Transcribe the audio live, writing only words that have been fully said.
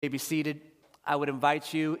You may be seated. I would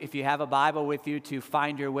invite you, if you have a Bible with you, to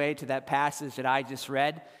find your way to that passage that I just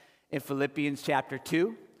read in Philippians chapter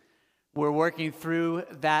 2. We're working through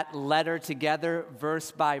that letter together, verse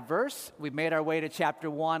by verse. We made our way to chapter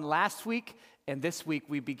 1 last week, and this week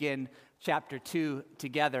we begin chapter 2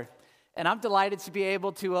 together. And I'm delighted to be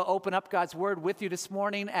able to open up God's Word with you this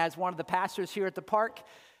morning as one of the pastors here at the park.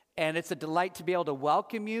 And it's a delight to be able to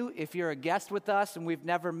welcome you. If you're a guest with us and we've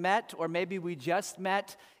never met, or maybe we just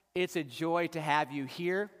met, it's a joy to have you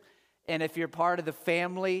here. And if you're part of the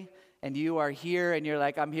family and you are here and you're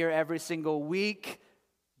like, I'm here every single week,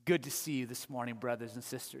 good to see you this morning, brothers and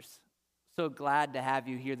sisters. So glad to have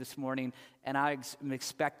you here this morning, and I'm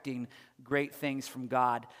expecting great things from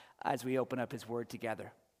God as we open up His Word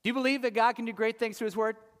together. Do you believe that God can do great things through His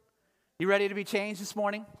Word? You ready to be changed this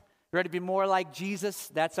morning? Ready to be more like Jesus?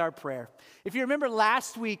 That's our prayer. If you remember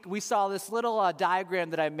last week, we saw this little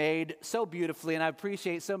diagram that I made so beautifully, and I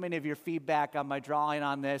appreciate so many of your feedback on my drawing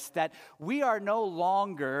on this, that we are no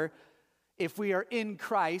longer, if we are in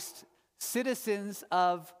Christ, citizens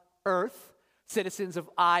of earth, citizens of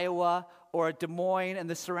Iowa or Des Moines and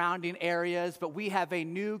the surrounding areas, but we have a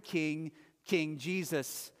new king, King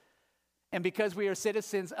Jesus. And because we are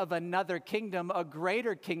citizens of another kingdom, a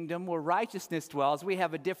greater kingdom where righteousness dwells, we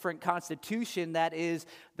have a different constitution that is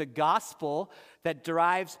the gospel that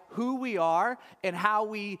derives who we are and how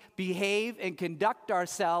we behave and conduct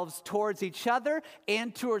ourselves towards each other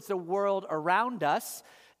and towards the world around us.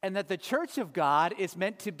 And that the church of God is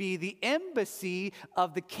meant to be the embassy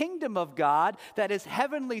of the kingdom of God that is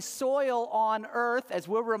heavenly soil on earth, as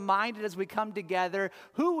we're reminded as we come together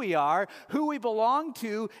who we are, who we belong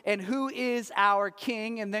to, and who is our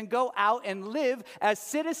king, and then go out and live as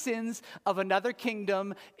citizens of another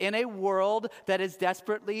kingdom in a world that is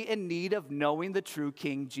desperately in need of knowing the true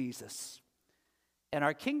King Jesus. And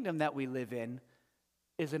our kingdom that we live in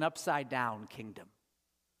is an upside-down kingdom.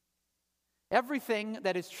 Everything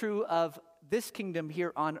that is true of this kingdom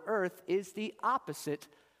here on earth is the opposite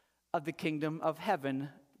of the kingdom of heaven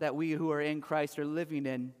that we who are in Christ are living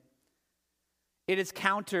in. It is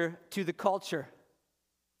counter to the culture.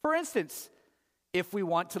 For instance, if we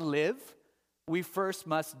want to live, we first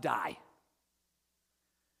must die.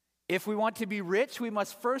 If we want to be rich, we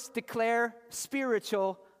must first declare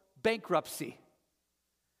spiritual bankruptcy.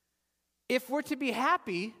 If we're to be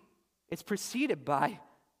happy, it's preceded by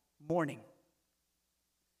mourning.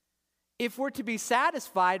 If we're to be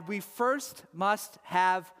satisfied, we first must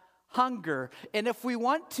have hunger. And if we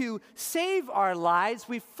want to save our lives,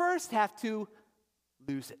 we first have to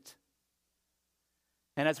lose it.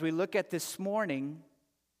 And as we look at this morning,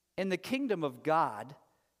 in the kingdom of God,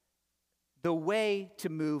 the way to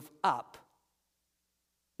move up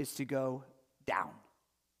is to go down.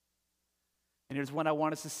 And here's what I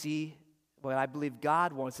want us to see, what I believe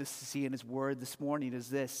God wants us to see in His Word this morning is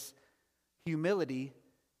this: humility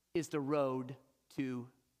is the road to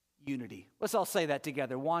unity. Let's all say that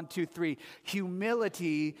together. 1, 2, 3.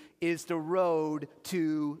 Humility is the road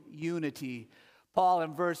to unity. Paul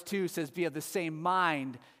in verse 2 says, be of the same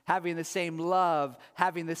mind, having the same love,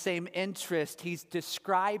 having the same interest. He's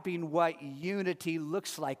describing what unity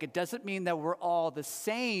looks like. It doesn't mean that we're all the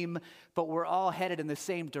same, but we're all headed in the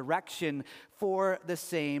same direction for the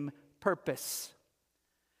same purpose.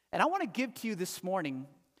 And I want to give to you this morning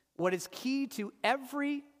what is key to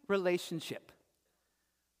every relationship.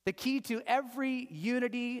 The key to every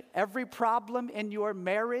unity, every problem in your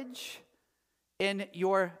marriage, in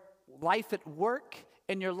your life at work,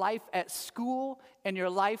 in your life at school, in your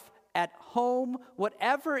life at home,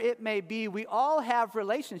 whatever it may be, we all have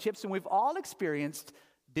relationships and we've all experienced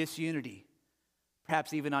disunity.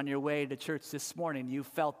 Perhaps even on your way to church this morning, you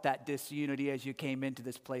felt that disunity as you came into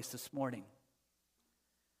this place this morning.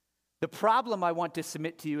 The problem I want to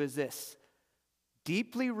submit to you is this: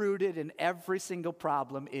 deeply rooted in every single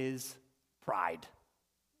problem is pride.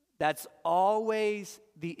 That's always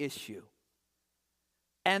the issue.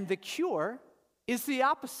 And the cure is the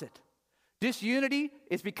opposite. Disunity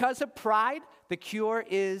is because of pride. The cure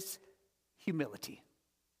is humility.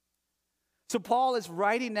 So Paul is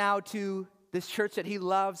writing now to this church that he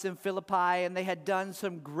loves in Philippi, and they had done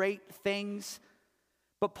some great things.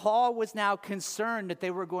 But Paul was now concerned that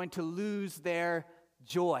they were going to lose their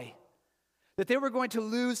joy, that they were going to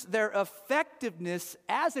lose their effectiveness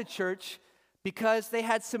as a church because they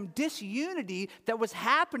had some disunity that was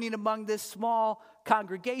happening among this small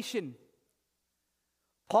congregation.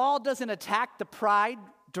 Paul doesn't attack the pride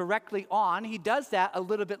directly on. He does that a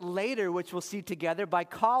little bit later, which we'll see together, by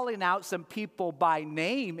calling out some people by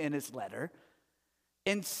name in his letter.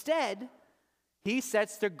 Instead, he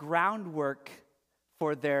sets the groundwork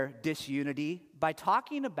for their disunity by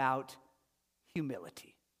talking about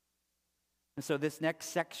humility. And so this next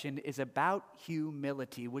section is about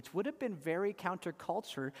humility, which would have been very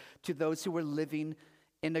counterculture to those who were living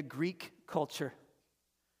in a Greek culture.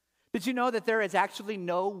 Did you know that there is actually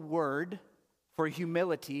no word for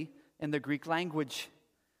humility in the Greek language?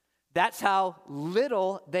 That's how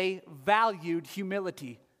little they valued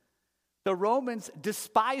humility. The Romans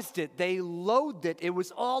despised it. They loathed it. It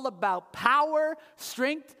was all about power,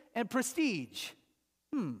 strength, and prestige.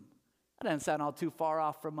 That doesn't sound all too far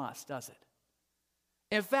off from us, does it?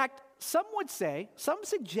 In fact, some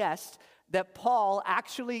suggest that Paul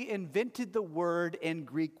actually invented the word in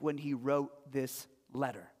Greek when he wrote this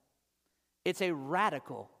letter. It's a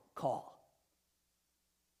radical call.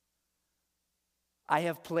 I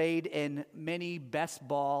have played in many best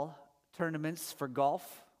ball tournaments for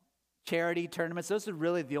golf, charity tournaments. Those are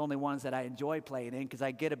really the only ones that I enjoy playing in because I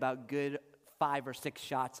get about good 5 or 6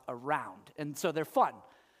 shots around. And so they're fun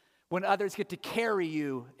when others get to carry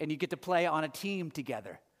you and you get to play on a team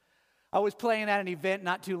together. I was playing at an event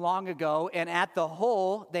not too long ago, and at the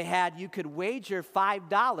hole, you could wager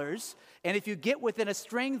 $5, and if you get within a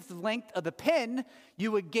string's length of the pin,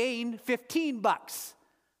 you would gain $15.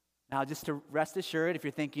 Now, just to rest assured, if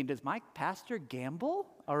you're thinking, does my pastor gamble?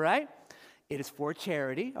 All right. It is for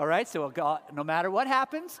charity. All right. So no matter what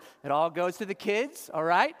happens, it all goes to the kids. All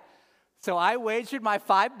right. So I wagered my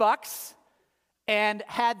 $5 and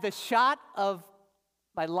had the shot of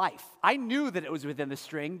my life. I knew that it was within the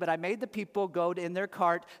string, but I made the people go in their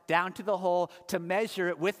cart down to the hole to measure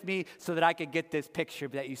it with me so that I could get this picture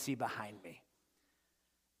that you see behind me.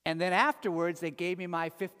 And then afterwards, they gave me my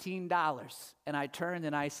 $15, and I turned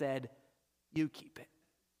and I said, "You keep it.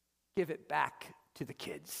 Give it back to the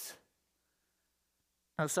kids."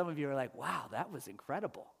 Now, some of you are like, "Wow, that was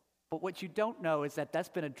incredible." But what you don't know is that that's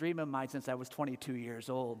been a dream of mine since I was 22 years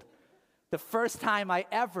old. The first time I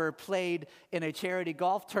ever played in a charity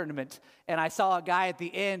golf tournament, and I saw a guy at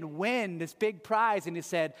the end win this big prize, and he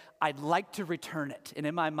said, "I'd like to return it." And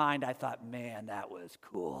in my mind, I thought, man, that was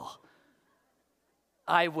cool.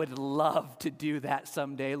 I would love to do that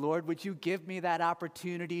someday. Lord, would you give me that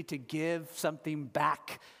opportunity to give something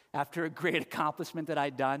back after a great accomplishment that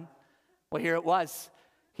I'd done? Well, here it was.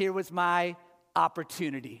 Here was my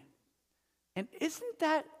opportunity. And isn't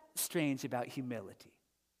that strange about humility?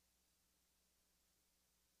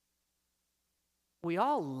 We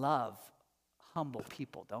all love humble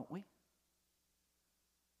people, don't we?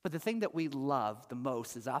 But the thing that we love the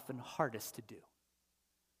most is often hardest to do.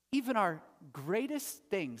 Even our greatest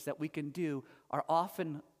things that we can do are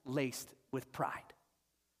often laced with pride.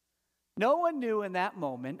 No one knew in that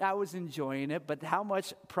moment, I was enjoying it, but how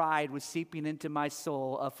much pride was seeping into my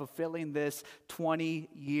soul of fulfilling this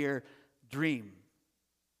 20-year dream.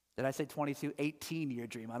 Did I say 22? 18-year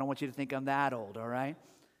dream. I don't want you to think I'm that old, all right?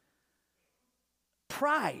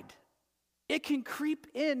 Pride, it can creep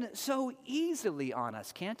in so easily on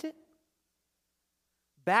us, can't it?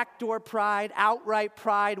 Backdoor pride, outright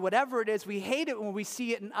pride, whatever it is, we hate it when we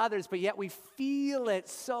see it in others, but yet we feel it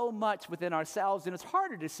so much within ourselves, and it's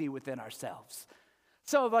harder to see within ourselves.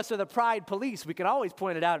 Some of us are the pride police. We can always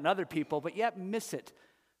point it out in other people, but yet miss it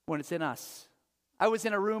when it's in us. I was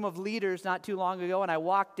in a room of leaders not too long ago, and I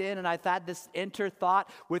walked in, and I had this enter thought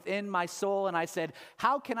within my soul, and I said,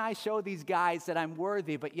 how can I show these guys that I'm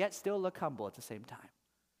worthy, but yet still look humble at the same time?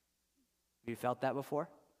 Have you felt that before?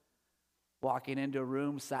 Walking into a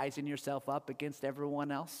room, sizing yourself up against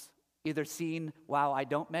everyone else. Either seeing, wow, I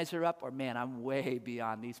don't measure up, or man, I'm way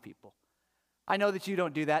beyond these people. I know that you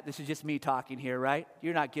don't do that. This is just me talking here, right?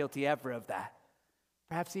 You're not guilty ever of that.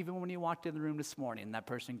 Perhaps even when you walked in the room this morning and that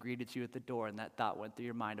person greeted you at the door and that thought went through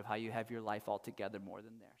your mind of how you have your life all together more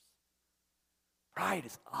than theirs. Pride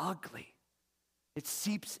is ugly. It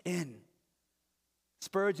seeps in.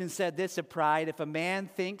 Spurgeon said this of pride: if a man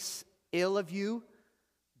thinks ill of you,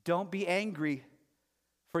 don't be angry,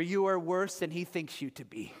 for you are worse than he thinks you to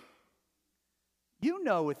be. You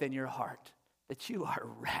know within your heart that you are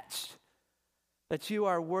wretched, that you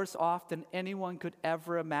are worse off than anyone could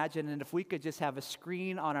ever imagine. And if we could just have a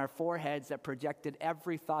screen on our foreheads that projected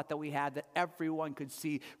every thought that we had, that everyone could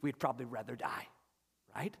see, we'd probably rather die,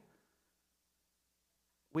 right?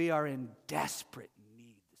 We are in desperate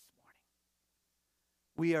need this morning.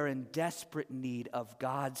 We are in desperate need of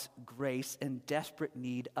God's grace and desperate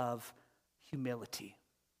need of humility.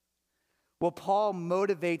 Well, Paul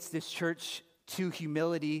motivates this church to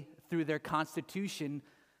humility through their constitution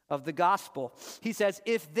of the gospel. He says,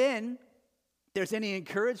 if then there's any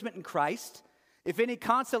encouragement in Christ, if any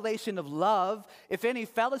consolation of love, if any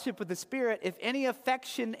fellowship with the Spirit, if any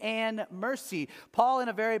affection and mercy. Paul, in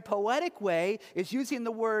a very poetic way, is using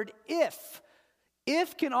the word if.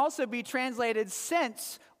 If can also be translated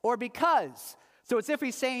since or because. So it's if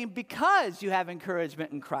he's saying because you have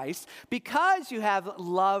encouragement in Christ, because you have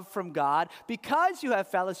love from God, because you have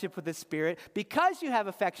fellowship with the Spirit, because you have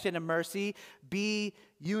affection and mercy, be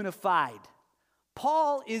unified.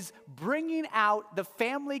 Paul is bringing out the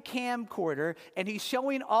family camcorder, and he's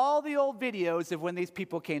showing all the old videos of when these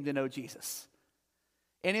people came to know Jesus.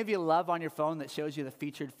 Any of you love on your phone that shows you the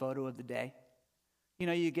featured photo of the day? You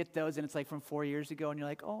know, you get those, and it's like from 4 years ago, and you're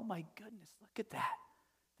like, oh my goodness, look at that.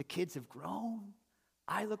 The kids have grown.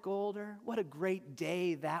 I look older. What a great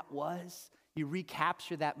day that was. You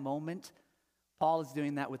recapture that moment. Paul is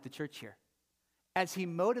doing that with the church here. As he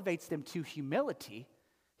motivates them to humility,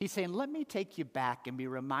 he's saying, let me take you back and be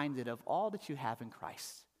reminded of all that you have in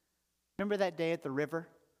Christ. Remember that day at the river?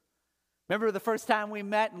 Remember the first time we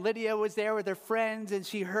met and Lydia was there with her friends and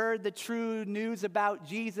she heard the true news about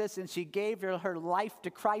Jesus and she gave her life to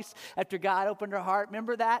Christ after God opened her heart.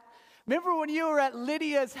 Remember that? Remember when you were at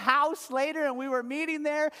Lydia's house later and we were meeting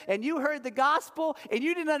there and you heard the gospel and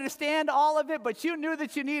you didn't understand all of it, but you knew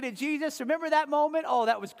that you needed Jesus? Remember that moment? Oh,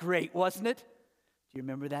 that was great, wasn't it? Do you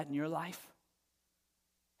remember that in your life?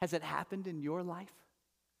 Has it happened in your life?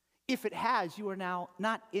 If it has, you are now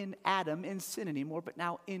not in Adam, in sin anymore, but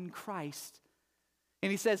now in Christ.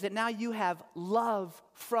 And he says that now you have love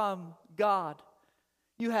from God.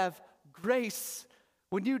 You have grace.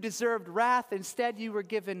 When you deserved wrath, instead you were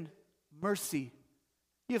given mercy.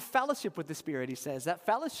 You have fellowship with the Spirit, he says. That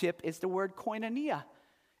fellowship is the word koinonia.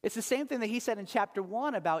 It's the same thing that he said in chapter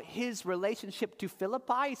 1 about his relationship to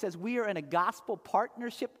Philippi. He says we are in a gospel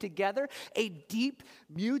partnership together, a deep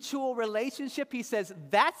mutual relationship. He says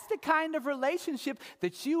that's the kind of relationship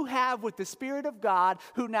that you have with the Spirit of God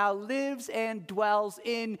who now lives and dwells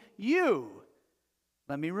in you.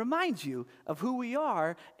 Let me remind you of who we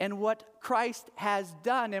are and what Christ has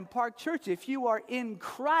done in Park Church. If you are in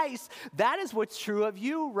Christ, that is what's true of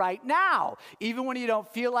you right now. Even when you don't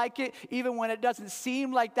feel like it, even when it doesn't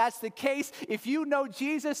seem like that's the case, if you know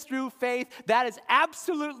Jesus through faith, that is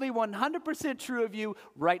absolutely 100% true of you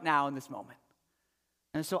right now in this moment.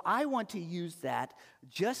 And so I want to use that,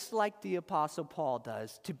 just like the Apostle Paul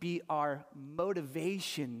does, to be our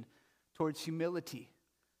motivation towards humility,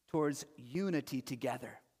 towards unity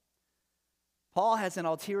together. Paul has an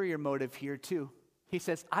ulterior motive here too. He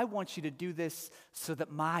says, I want you to do this so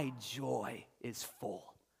that my joy is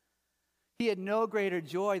full. He had no greater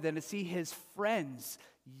joy than to see his friends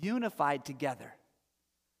unified together.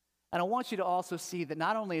 And I want you to also see that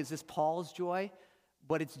not only is this Paul's joy,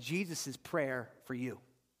 but it's Jesus' prayer for you.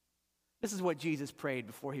 This is what Jesus prayed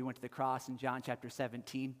before he went to the cross in John chapter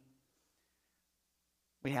 17.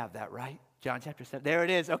 We have that, right? John chapter 7. There it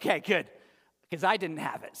is. Okay, good. Because I didn't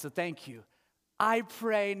have it, so thank you. I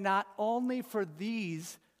pray not only for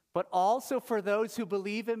these, but also for those who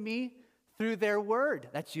believe in me through their word.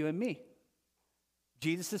 That's you and me.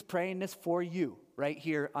 Jesus is praying this for you right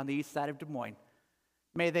here on the east side of Des Moines.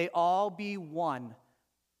 May they all be one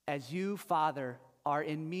as you, Father, are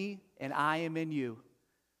in me and I am in you.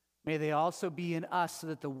 May they also be in us so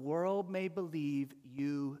that the world may believe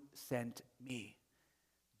you sent me.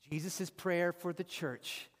 Jesus' prayer for the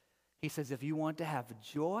church, he says, if you want to have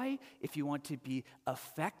joy, if you want to be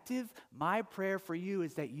effective, my prayer for you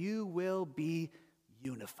is that you will be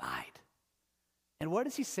unified. And what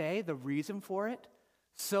does he say? The reason for it?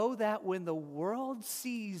 So that when the world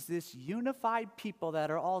sees this unified people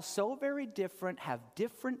that are all so very different, have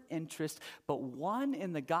different interests, but one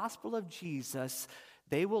in the gospel of Jesus,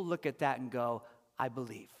 they will look at that and go, I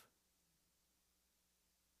believe.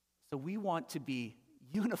 So we want to be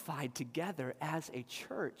unified together as a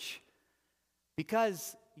church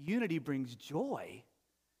because unity brings joy.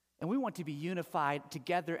 And we want to be unified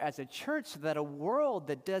together as a church so that a world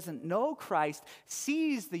that doesn't know Christ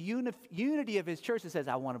sees the unity of his church and says,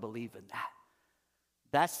 I want to believe in that.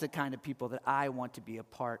 That's the kind of people that I want to be a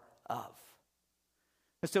part of.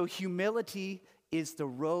 And so humility is the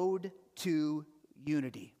road to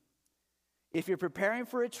unity. If you're preparing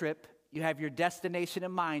for a trip, you have your destination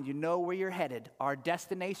in mind. You know where you're headed. Our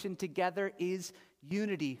destination together is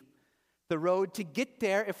unity. The road to get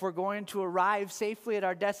there, if we're going to arrive safely at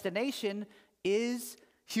our destination, is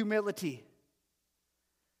humility.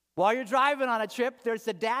 While you're driving on a trip, there's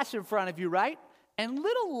a dash in front of you, right? And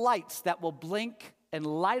little lights that will blink and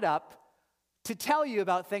light up to tell you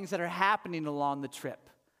about things that are happening along the trip.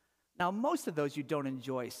 Now, most of those you don't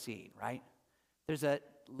enjoy seeing, right? There's a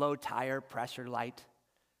low tire pressure light.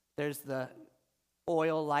 There's the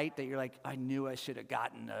oil light that you're like, I knew I should have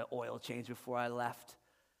gotten an oil change before I left.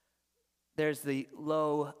 There's the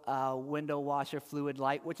low window washer fluid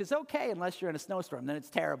light, which is okay unless you're in a snowstorm. Then it's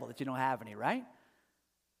terrible that you don't have any, right?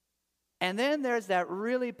 And then there's that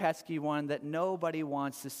really pesky one that nobody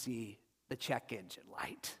wants to see, the check engine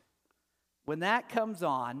light. When that comes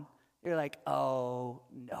on, you're like, oh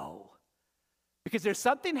no. Because there's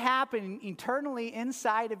something happening internally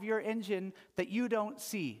inside of your engine that you don't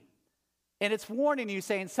see. And it's warning you,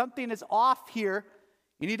 saying something is off here.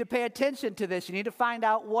 You need to pay attention to this. You need to find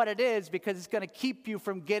out what it is because it's going to keep you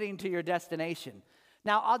from getting to your destination.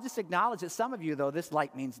 Now, I'll just acknowledge that some of you, though, this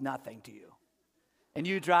light means nothing to you. And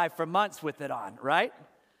you drive for months with it on, right?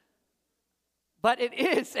 But it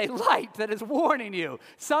is a light that is warning you.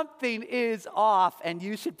 Something is off, and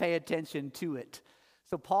you should pay attention to it.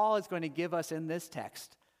 So Paul is going to give us in this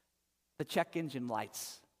text the check engine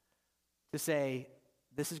lights to say,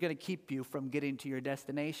 this is going to keep you from getting to your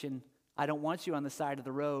destination. I don't want you on the side of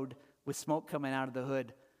the road with smoke coming out of the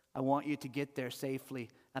hood. I want you to get there safely,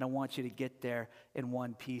 and I want you to get there in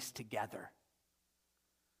one piece together.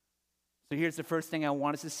 So here's the first thing I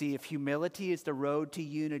want us to see. If humility is the road to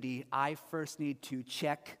unity, I first need to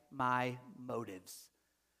check my motives.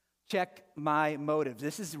 Check my motives.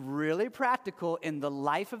 This is really practical in the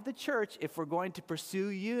life of the church. If we're going to pursue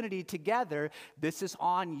unity together, this is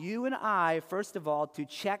on you and I, first of all, to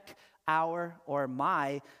check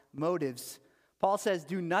my motives. Paul says,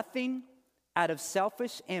 do nothing out of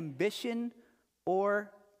selfish ambition or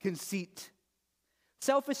conceit.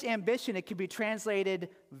 Selfish ambition, it can be translated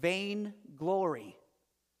vain glory.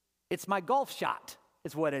 It's my golf shot,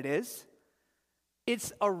 is what it is.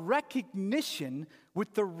 It's a recognition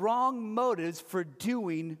with the wrong motives for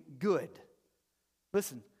doing good.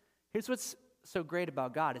 Listen, here's what's so great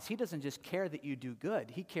about God is he doesn't just care that you do good.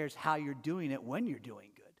 He cares how you're doing it when you're doing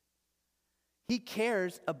good. He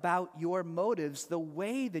cares about your motives, the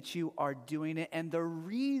way that you are doing it, and the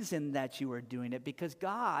reason that you are doing it, because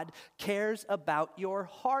God cares about your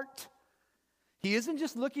heart. He isn't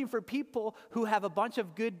just looking for people who have a bunch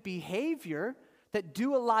of good behavior, that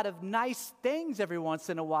do a lot of nice things every once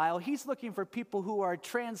in a while. He's looking for people who are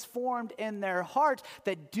transformed in their heart,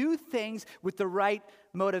 that do things with the right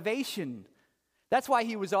motivation. That's why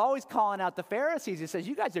he was always calling out the Pharisees. He says,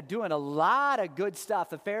 you guys are doing a lot of good stuff.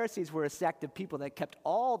 The Pharisees were a sect of people that kept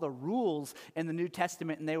all the rules in the New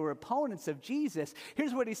Testament, and they were opponents of Jesus.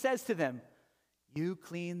 Here's what he says to them. You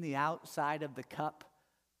clean the outside of the cup,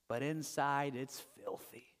 but inside it's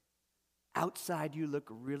filthy. Outside you look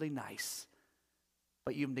really nice,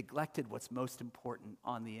 but you've neglected what's most important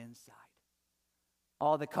on the inside.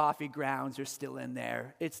 All the coffee grounds are still in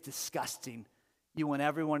there. It's disgusting. You want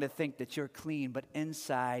everyone to think that you're clean, but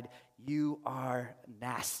inside you are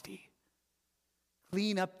nasty.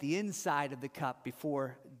 Clean up the inside of the cup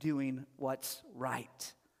before doing what's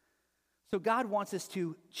right. So God wants us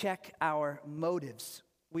to check our motives.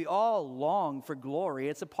 We all long for glory.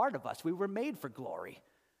 It's a part of us. We were made for glory.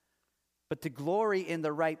 But to glory in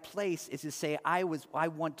the right place is to say, I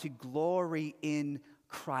want to glory in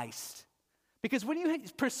Christ. Because when you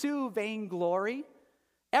pursue vainglory,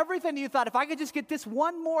 everything you thought, if I could just get this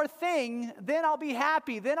one more thing, then I'll be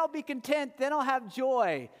happy, then I'll be content, then I'll have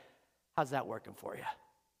joy. How's that working for you?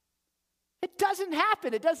 It doesn't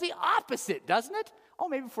happen. It does the opposite, doesn't it? Oh,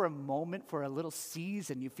 maybe for a moment, for a little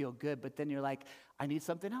season, you feel good, but then you're like, I need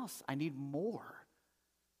something else. I need more.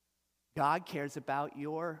 God cares about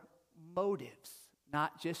your motives,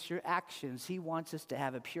 not just your actions. He wants us to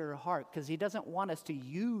have a pure heart because he doesn't want us to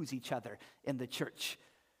use each other in the church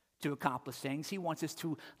to accomplish things. He wants us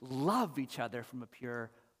to love each other from a pure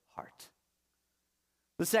heart.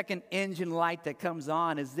 The second engine light that comes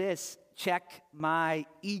on is this: check my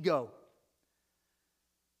ego.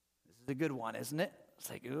 This is a good one, isn't it? It's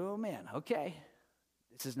like, oh man, okay.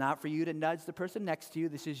 This is not for you to nudge the person next to you.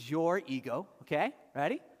 This is your ego, okay?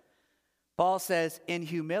 Ready? Paul says, in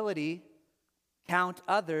humility, count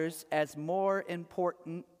others as more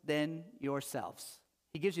important than yourselves.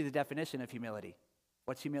 He gives you the definition of humility.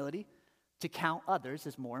 What's humility? To count others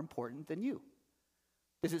as more important than you.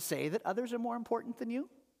 Does it say that others are more important than you?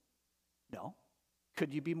 No.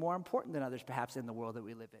 Could you be more important than others perhaps in the world that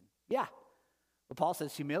we live in? Yeah. But Paul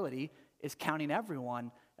says humility is counting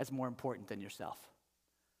everyone as more important than yourself.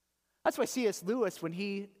 That's why C.S. Lewis, when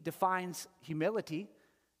he defines humility,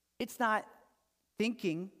 it's not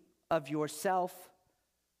thinking of yourself,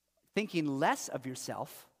 thinking less of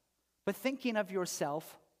yourself, but thinking of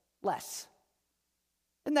yourself less.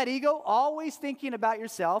 Isn't that ego? Always thinking about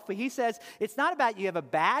yourself. But he says it's not about you have a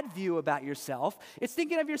bad view about yourself. It's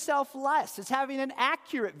thinking of yourself less. It's having an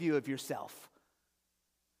accurate view of yourself.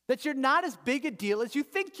 That you're not as big a deal as you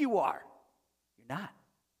think you are. You're not.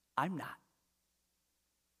 I'm not.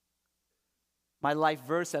 My life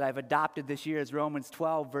verse that I've adopted this year is Romans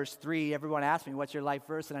 12, verse 3. Everyone asks me, what's your life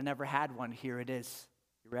verse? And I never had one. Here it is.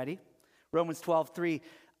 You ready? Romans 12, 3.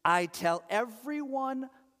 I tell everyone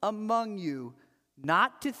among you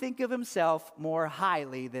not to think of himself more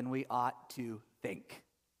highly than we ought to think.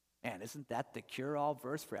 And isn't that the cure-all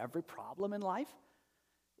verse for every problem in life?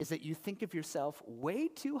 Is that you think of yourself way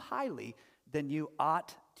too highly than you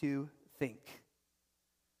ought to think.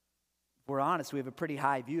 If we're honest, we have a pretty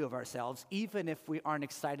high view of ourselves, even if we aren't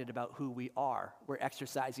excited about who we are. We're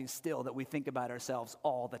exercising still that we think about ourselves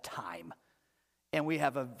all the time. And we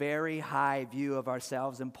have a very high view of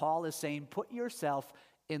ourselves. And Paul is saying, put yourself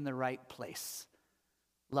in the right place.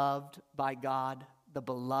 Loved by God, the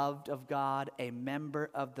beloved of God, a member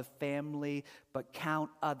of the family, but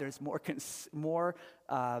count others more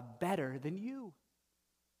better than you.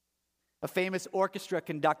 A famous orchestra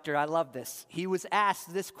conductor, I love this. He was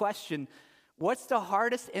asked this question, what's the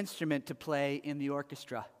hardest instrument to play in the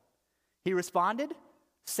orchestra? He responded,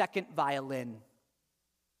 second violin.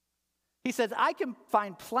 He says, I can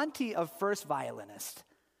find plenty of first violinists,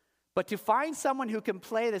 but to find someone who can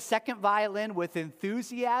play the second violin with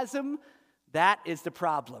enthusiasm, that is the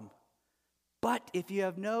problem. But if you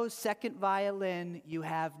have no second violin, you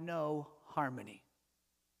have no harmony.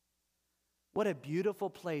 What a beautiful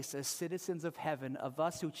place as citizens of heaven, of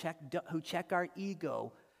us who check our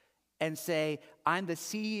ego and say, I'm the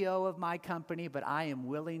CEO of my company, but I am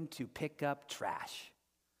willing to pick up trash.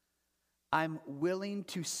 I'm willing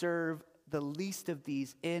to serve the least of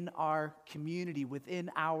these in our community,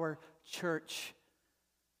 within our church.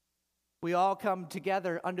 We all come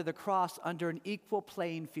together under the cross, under an equal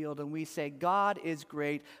playing field, and we say, God is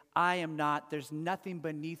great, I am not, there's nothing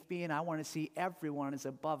beneath me, and I want to see everyone as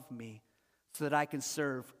above me so that I can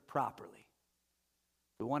serve properly.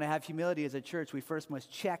 If we want to have humility as a church, we first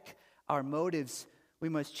must check our motives. We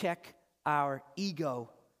must check our ego.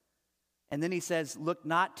 And then he says, look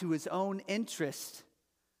not to his own interest,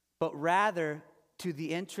 but rather to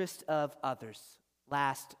the interest of others.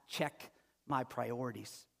 Last, check my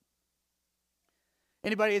priorities.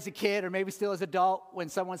 Anybody as a kid, or maybe still as an adult, when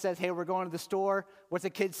someone says, hey, we're going to the store, what's a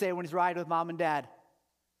kid say when he's riding with mom and dad?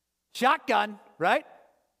 Shotgun, right?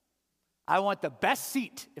 I want the best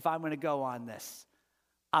seat if I'm going to go on this.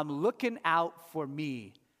 I'm looking out for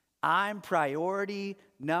me. I'm priority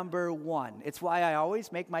number one. It's why I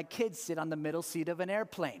always make my kids sit on the middle seat of an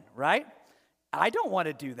airplane, right? I don't want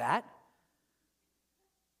to do that.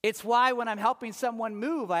 It's why when I'm helping someone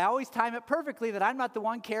move, I always time it perfectly that I'm not the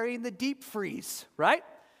one carrying the deep freeze, right?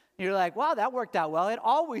 And you're like, wow, that worked out well. It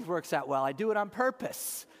always works out well. I do it on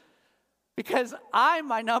purpose because I'm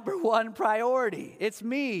my number one priority. It's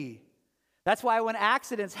me. That's why when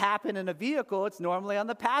accidents happen in a vehicle, it's normally on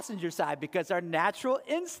the passenger side because our natural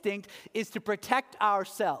instinct is to protect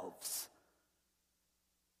ourselves.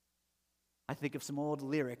 I think of some old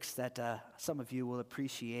lyrics that some of you will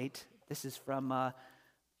appreciate. This is from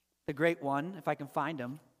the great one, if I can find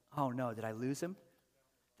them. Oh no, did I lose them?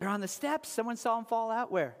 They're on the steps. Someone saw them fall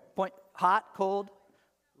out. Where? Point, hot, cold,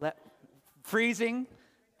 freezing,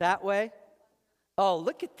 that way. Oh,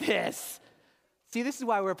 look at this. See, this is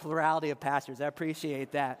why we're a plurality of pastors. I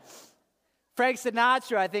appreciate that. Frank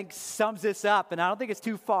Sinatra, I think, sums this up, and I don't think it's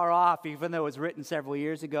too far off, even though it was written several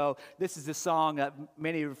years ago. This is a song that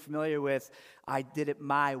many are familiar with. I did it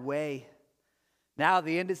my way. Now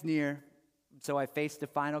the end is near, so I face the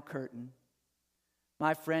final curtain.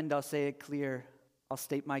 My friend, I'll say it clear. I'll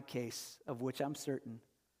state my case, of which I'm certain.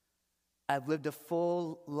 I've lived a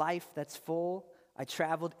full life that's full. I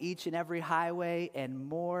traveled each and every highway and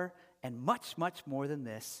more, and much, much more than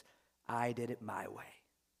this. I did it my way.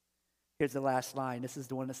 Here's the last line. This is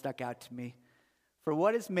the one that stuck out to me. For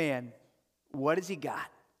what is man? What has he got?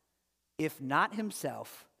 If not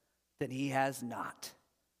himself, then he has not.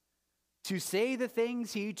 To say the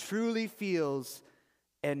things he truly feels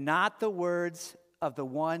and not the words of the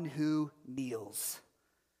one who kneels.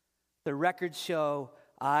 The records show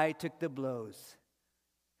I took the blows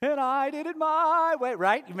and I did it my way.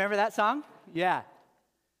 Right? You remember that song? Yeah.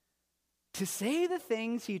 To say the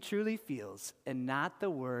things he truly feels and not the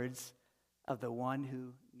words of the one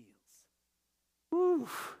who kneels. Whew.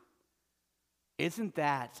 Isn't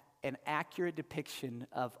that an accurate depiction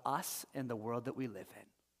of us and the world that we live in?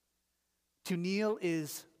 To kneel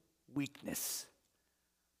is weakness.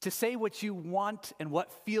 To say what you want and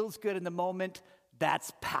what feels good in the moment,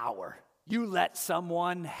 that's power. You let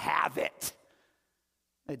someone have it.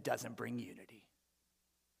 It doesn't bring unity.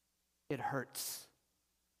 It hurts.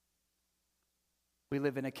 We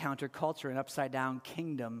live in a counterculture, an upside-down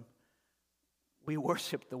kingdom. We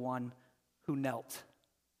worship the one who knelt,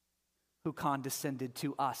 who condescended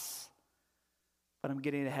to us. But I'm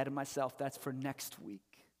getting ahead of myself. That's for next week.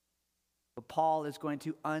 But Paul is going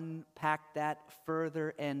to unpack that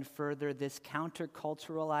further and further, this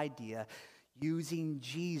countercultural idea, using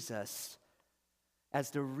Jesus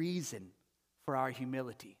as the reason for our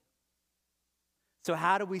humility. So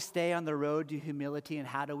how do we stay on the road to humility, and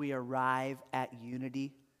how do we arrive at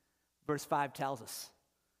unity? Verse 5 tells us,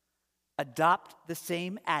 adopt the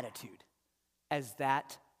same attitude as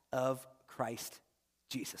that of Christ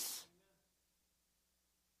Jesus.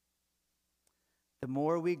 The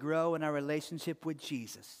more we grow in our relationship with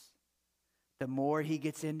Jesus, the more he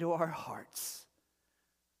gets into our hearts,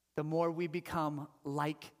 the more we become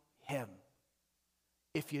like him.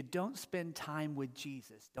 If you don't spend time with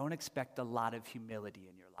Jesus, don't expect a lot of humility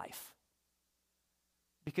in your life.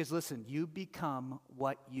 Because listen, you become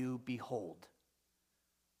what you behold.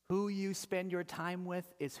 Who you spend your time with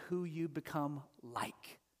is who you become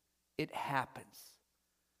like. It happens.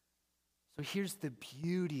 So here's the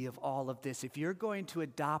beauty of all of this. If you're going to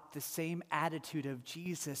adopt the same attitude of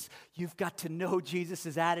Jesus, you've got to know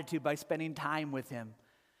Jesus' attitude by spending time with him,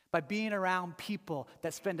 by being around people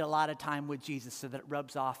that spend a lot of time with Jesus so that it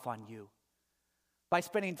rubs off on you, by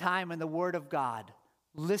spending time in the Word of God,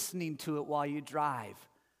 listening to it while you drive,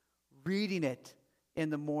 reading it in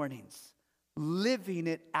the mornings, living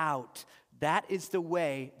it out. That is the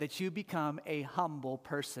way that you become a humble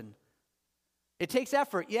person. It takes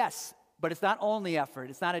effort, yes. But it's not only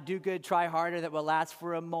effort. It's not a do-good, try harder that will last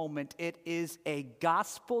for a moment. It is a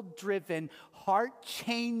gospel-driven,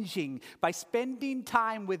 heart-changing, by spending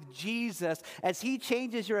time with Jesus. As he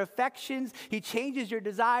changes your affections, he changes your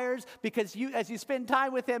desires, because as you spend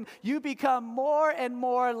time with him, you become more and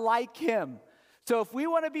more like him. So if we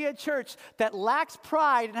want to be a church that lacks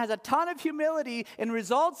pride and has a ton of humility and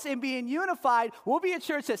results in being unified, we'll be a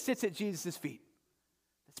church that sits at Jesus' feet,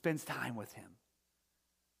 that spends time with him,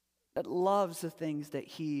 that loves the things that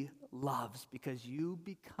he loves, because you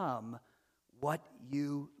become what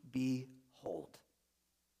you behold.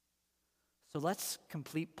 So let's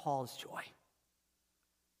complete Paul's joy.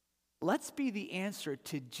 Let's be the answer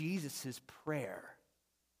to Jesus' prayer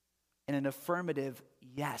in an affirmative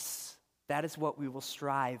yes. That is what we will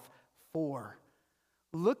strive for.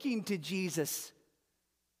 Looking to Jesus,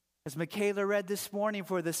 as Michaela read this morning,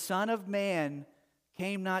 for the Son of Man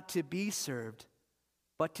came not to be served,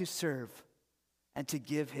 but to serve and to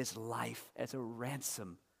give his life as a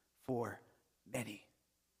ransom for many.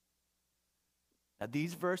 Now,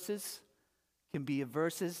 these verses can be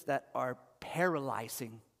verses that are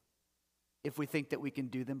paralyzing if we think that we can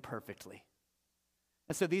do them perfectly.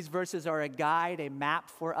 And so these verses are a guide, a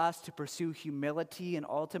map for us to pursue humility and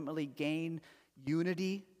ultimately gain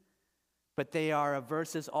unity, but they are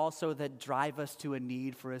verses also that drive us to a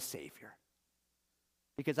need for a Savior.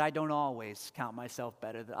 Because I don't always count myself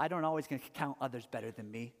better. I don't always count others better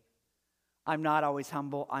than me. I'm not always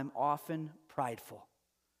humble. I'm often prideful.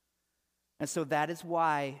 And so that is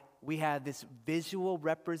why we have this visual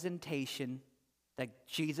representation that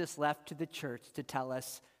Jesus left to the church to tell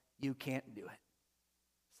us, you can't do it.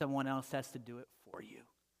 Someone else has to do it for you.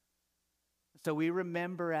 So we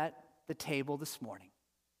remember at the table this morning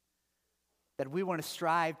that we want to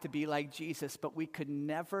strive to be like Jesus, but we could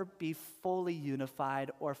never be fully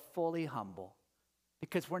unified or fully humble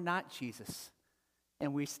because we're not Jesus,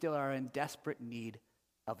 and we still are in desperate need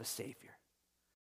of a Savior.